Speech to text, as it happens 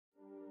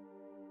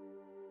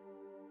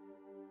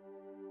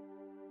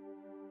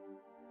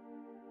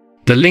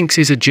The Lynx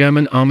is a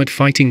German armored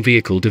fighting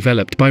vehicle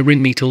developed by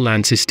Rheinmetall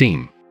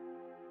Landsysteme.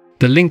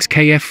 The Lynx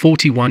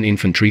KF41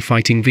 infantry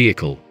fighting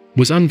vehicle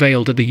was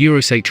unveiled at the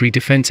Eurosatory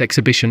Defense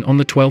Exhibition on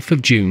the 12th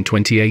of June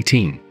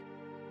 2018.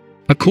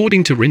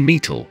 According to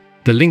Rheinmetall,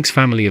 the Lynx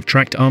family of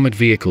tracked armored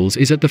vehicles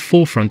is at the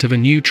forefront of a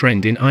new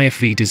trend in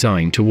IFV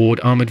design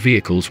toward armored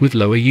vehicles with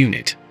lower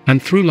unit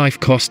and through-life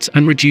costs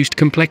and reduced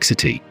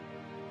complexity.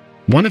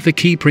 One of the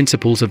key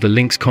principles of the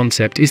Lynx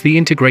concept is the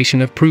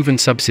integration of proven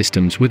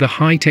subsystems with a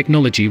high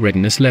technology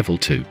readiness level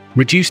to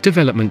reduce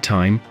development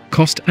time,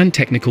 cost and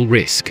technical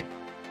risk.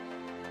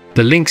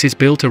 The Lynx is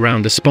built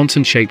around a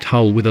sponson-shaped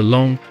hull with a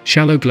long,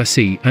 shallow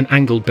glacis and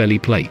angled belly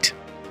plate.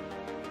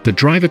 The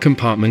driver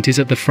compartment is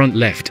at the front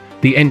left,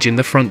 the engine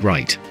the front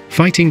right,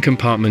 fighting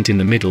compartment in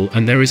the middle,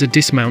 and there is a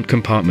dismount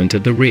compartment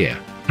at the rear,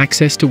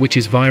 access to which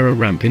is via a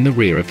ramp in the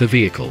rear of the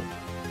vehicle.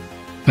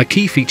 A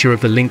key feature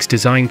of the Lynx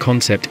design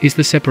concept is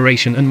the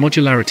separation and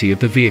modularity of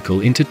the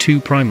vehicle into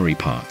two primary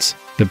parts: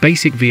 the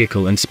basic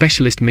vehicle and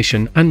specialist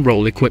mission and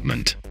role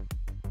equipment.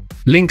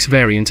 Lynx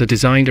variants are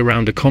designed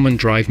around a common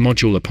drive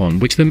module upon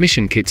which the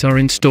mission kits are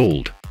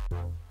installed.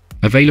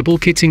 Available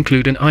kits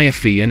include an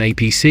IFV and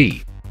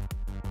APC.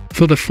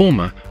 For the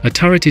former, a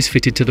turret is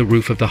fitted to the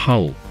roof of the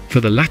hull. For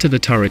the latter, the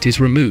turret is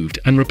removed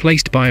and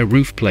replaced by a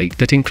roof plate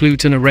that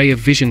includes an array of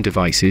vision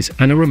devices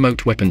and a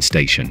remote weapon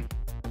station.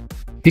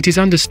 It is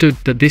understood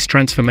that this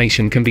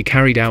transformation can be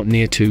carried out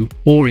near to,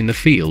 or in the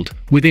field,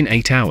 within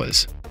 8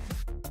 hours.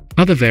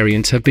 Other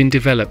variants have been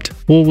developed,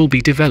 or will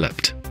be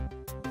developed.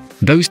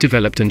 Those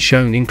developed and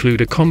shown include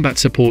a combat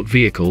support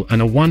vehicle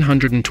and a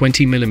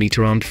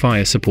 120mm armed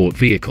fire support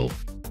vehicle.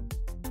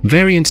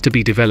 Variants to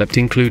be developed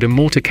include a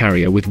mortar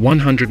carrier with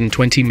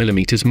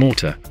 120mm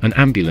mortar, an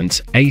ambulance,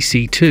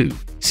 AC-2,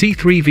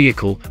 C3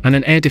 vehicle, and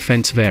an air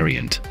defense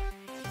variant.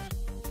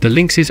 The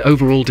Lynx's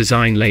overall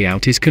design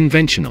layout is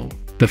conventional.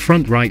 The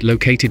front right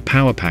located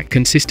power pack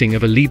consisting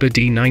of a Liebherr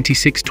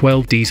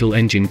D9612 diesel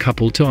engine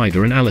coupled to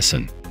either an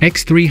Allison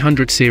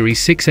X300 Series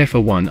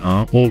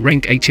 6F01R or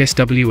Renk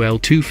HSWL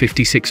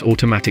 256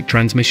 automatic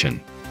transmission.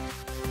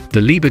 The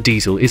Liebherr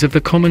diesel is of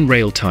the common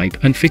rail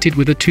type and fitted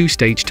with a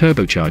 2-stage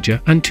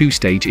turbocharger and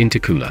 2-stage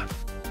intercooler.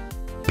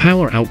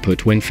 Power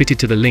output when fitted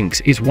to the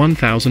Lynx is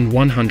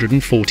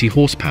 1,140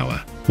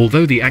 horsepower,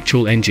 although the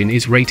actual engine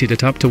is rated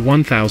at up to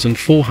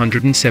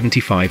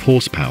 1,475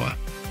 horsepower.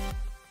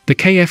 The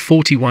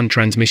KF41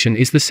 transmission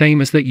is the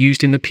same as that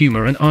used in the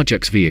Puma and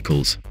Ajax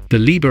vehicles. The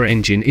Liebherr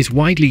engine is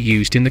widely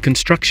used in the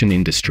construction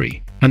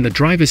industry, and the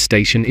driver's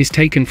station is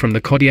taken from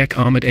the Kodiak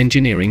armored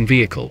engineering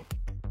vehicle.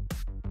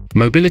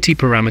 Mobility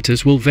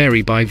parameters will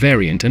vary by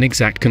variant and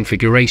exact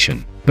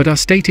configuration, but are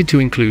stated to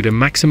include a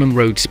maximum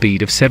road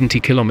speed of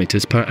 70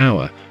 km per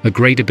hour, a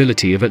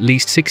gradability of at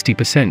least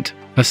 60%,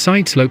 a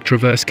side slope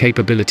traverse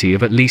capability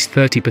of at least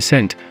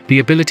 30%, the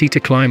ability to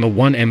climb a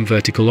 1m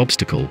vertical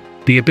obstacle,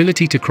 the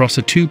ability to cross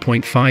a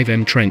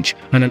 2.5m trench,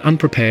 and an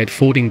unprepared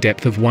fording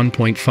depth of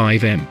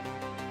 1.5m.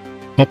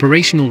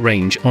 Operational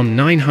range on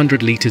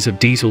 900 liters of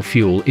diesel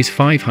fuel is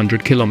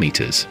 500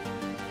 kilometers.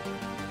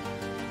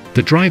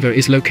 The driver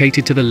is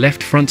located to the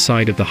left front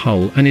side of the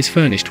hull and is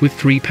furnished with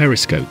 3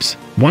 periscopes,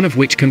 one of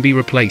which can be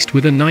replaced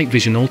with a night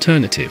vision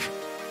alternative.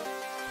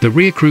 The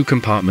rear crew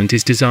compartment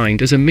is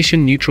designed as a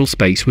mission-neutral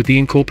space with the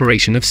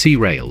incorporation of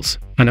C-rails,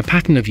 and a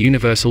pattern of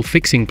universal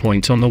fixing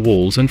points on the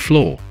walls and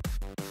floor.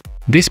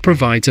 This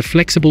provides a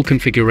flexible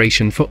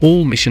configuration for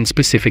all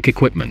mission-specific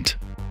equipment.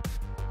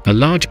 A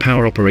large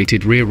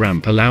power-operated rear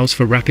ramp allows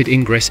for rapid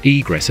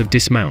ingress-egress of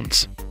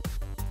dismounts.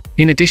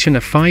 In addition, a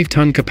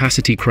 5-ton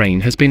capacity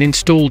crane has been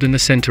installed in the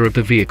center of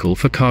the vehicle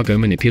for cargo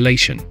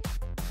manipulation.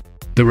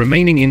 The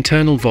remaining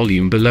internal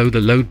volume below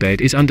the load bed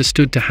is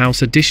understood to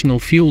house additional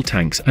fuel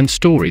tanks and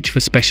storage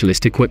for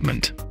specialist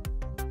equipment.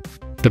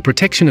 The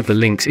protection of the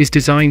Lynx is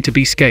designed to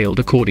be scaled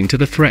according to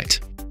the threat.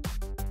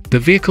 The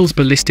vehicle's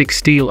ballistic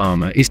steel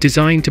armor is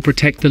designed to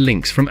protect the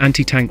Lynx from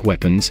anti-tank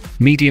weapons,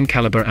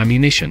 medium-caliber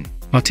ammunition,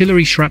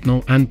 artillery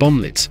shrapnel and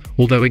bomblets,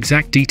 although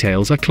exact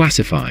details are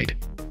classified.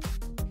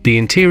 The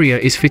interior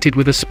is fitted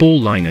with a spall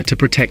liner to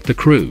protect the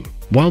crew,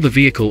 while the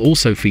vehicle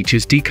also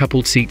features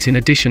decoupled seats in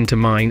addition to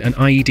mine and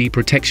IED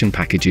protection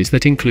packages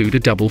that include a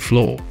double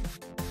floor.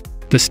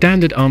 The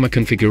standard armor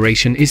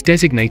configuration is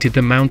designated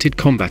the Mounted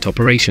Combat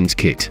Operations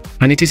Kit,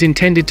 and it is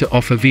intended to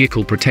offer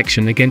vehicle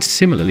protection against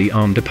similarly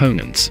armed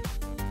opponents.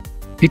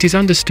 It is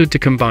understood to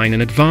combine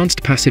an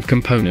advanced passive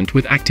component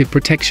with active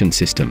protection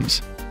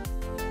systems.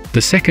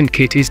 The second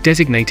kit is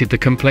designated the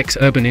Complex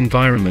Urban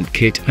Environment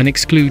Kit and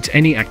excludes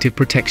any active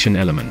protection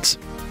elements.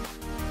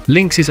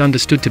 Lynx is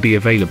understood to be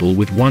available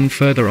with one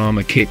further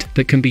armor kit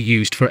that can be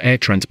used for air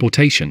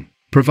transportation,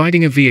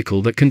 providing a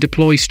vehicle that can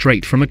deploy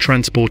straight from a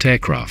transport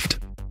aircraft.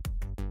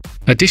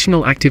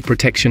 Additional active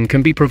protection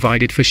can be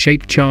provided for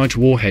shaped charge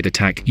warhead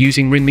attack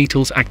using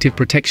Rheinmetall's Active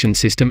Protection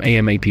System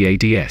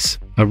AMAPADS.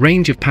 A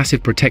range of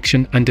passive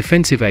protection and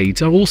defensive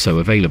aids are also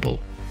available.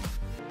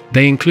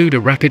 They include a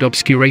rapid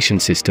obscuration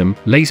system,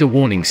 laser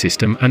warning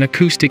system, and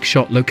acoustic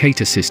shot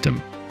locator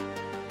system.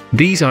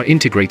 These are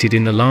integrated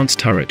in the Lance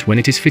turret when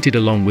it is fitted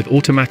along with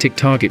automatic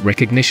target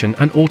recognition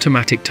and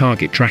automatic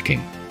target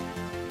tracking.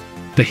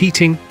 The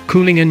heating,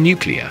 cooling and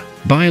nuclear,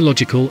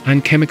 biological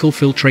and chemical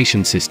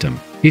filtration system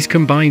is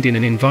combined in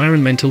an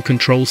environmental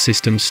control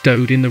system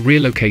stowed in the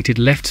rear-located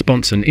left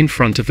sponson in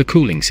front of the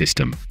cooling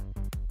system.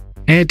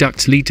 Air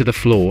ducts lead to the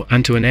floor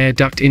and to an air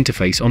duct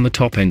interface on the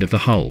top end of the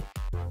hull.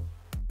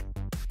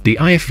 The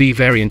IFV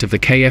variant of the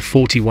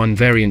KF41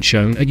 variant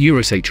shown at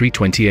Eurosatory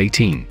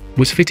 2018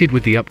 was fitted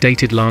with the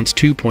updated Lance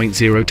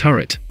 2.0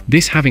 turret,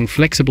 this having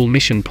flexible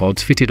mission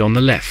pods fitted on the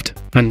left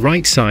and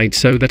right side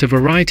so that a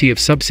variety of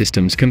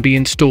subsystems can be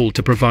installed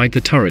to provide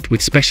the turret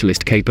with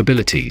specialist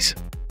capabilities.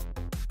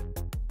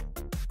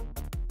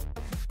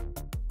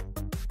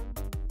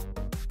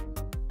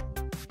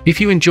 If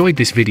you enjoyed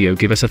this video,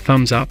 give us a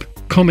thumbs up,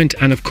 comment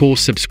and of course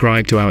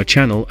subscribe to our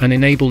channel and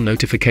enable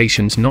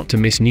notifications not to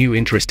miss new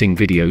interesting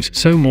videos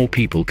so more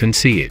people can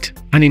see it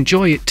and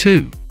enjoy it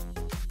too.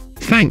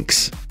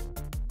 Thanks.